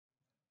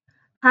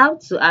How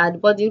to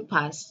add boarding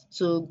pass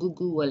to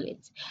Google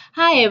Wallet.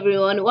 Hi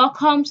everyone,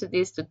 welcome to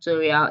this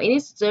tutorial. In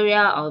this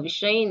tutorial, I'll be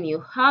showing you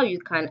how you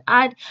can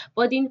add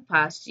boarding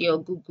pass to your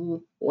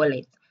Google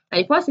Wallet.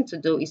 And the first thing to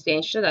do is to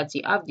ensure that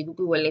you have the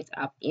Google Wallet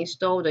app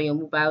installed on your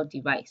mobile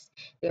device.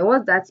 Then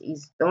once that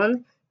is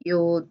done,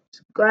 you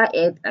go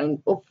ahead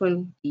and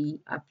open the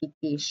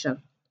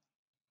application.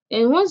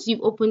 Then once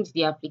you've opened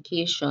the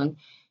application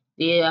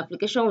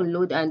will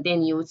load and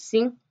then you will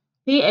see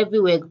Pay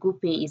Everywhere Google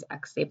Pay is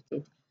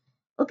accepted.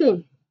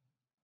 Okay,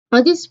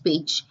 on this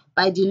page,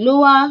 by the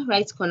lower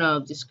right corner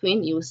of the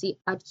screen, you will see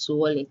Add to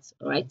Wallet.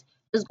 Alright,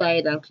 just go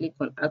ahead and click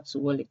on Add to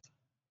Wallet.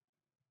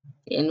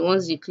 And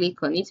once you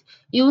click on it,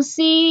 you will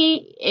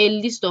see a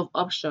list of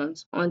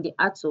options on the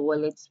Add to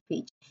Wallet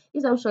page.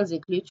 These options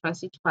include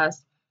Transit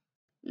Pass,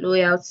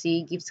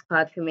 Loyalty, Gift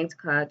Card, Payment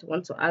Card,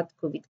 want to add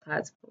COVID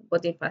cards,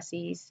 boarding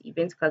passes,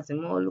 event cards,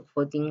 and more. Look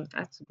for the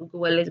Add to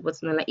Google Wallet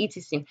button and like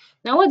etc.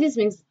 Now, what this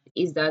means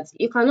is that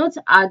you cannot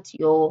add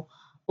your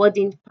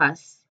boarding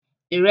pass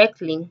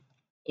directly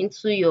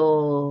into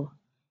your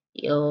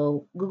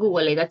Google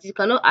Wallet. That is, you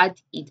cannot add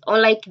it.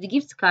 Unlike the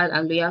gift card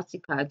and loyalty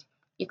card,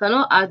 you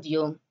cannot add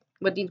your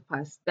boarding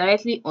pass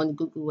directly on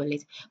Google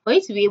Wallet. For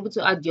you to be able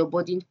to add your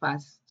boarding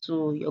pass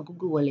to your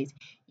Google Wallet,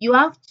 you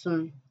have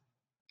to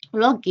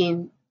log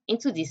in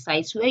into the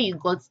site where you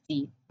got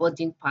the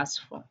boarding pass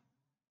from.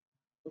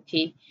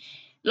 Okay,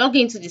 log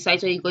into the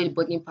site where you got the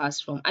boarding pass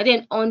from, and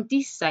then on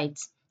this site,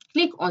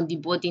 click on the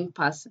boarding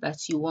pass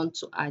that you want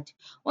to add.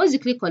 Once you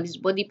click on this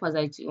boarding pass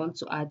that you want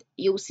to add,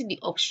 you will see the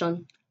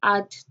option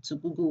Add to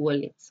Google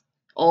Wallet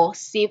or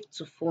Save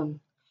to Phone.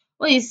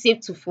 When you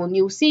save to phone,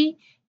 you'll see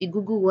the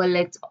Google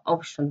Wallet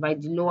option by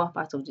the lower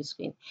part of the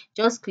screen.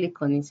 Just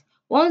click on it.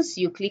 Once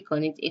you click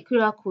on it, a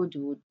QR code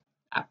would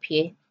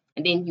appear,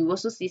 and then you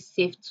also see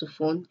Save to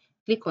Phone.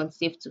 Click on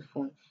Save to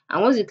Phone,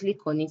 and once you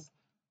click on it,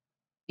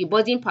 the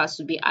boarding pass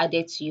will be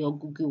added to your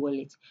Google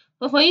Wallet.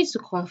 But for you to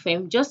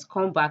confirm, just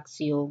come back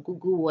to your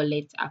Google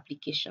Wallet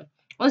application.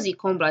 Once you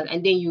come back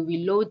and then you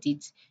reload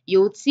it,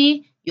 you'll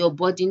see your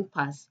boarding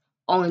pass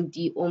on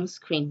the home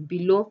screen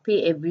below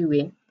Pay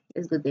Everywhere.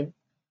 Let's go there.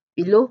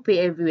 Below Pay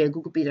Everywhere,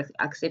 Google Pay is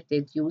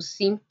accepted. You'll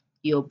see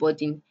your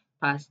boarding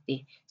pass there.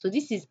 So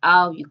this is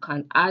how you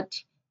can add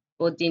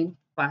boarding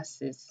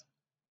passes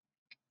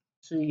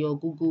to your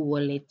Google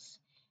Wallet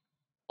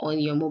on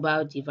your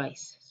mobile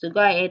device. So go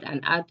ahead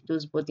and add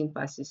those boarding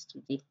passes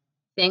today.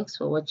 Thanks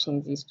for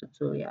watching this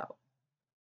tutorial.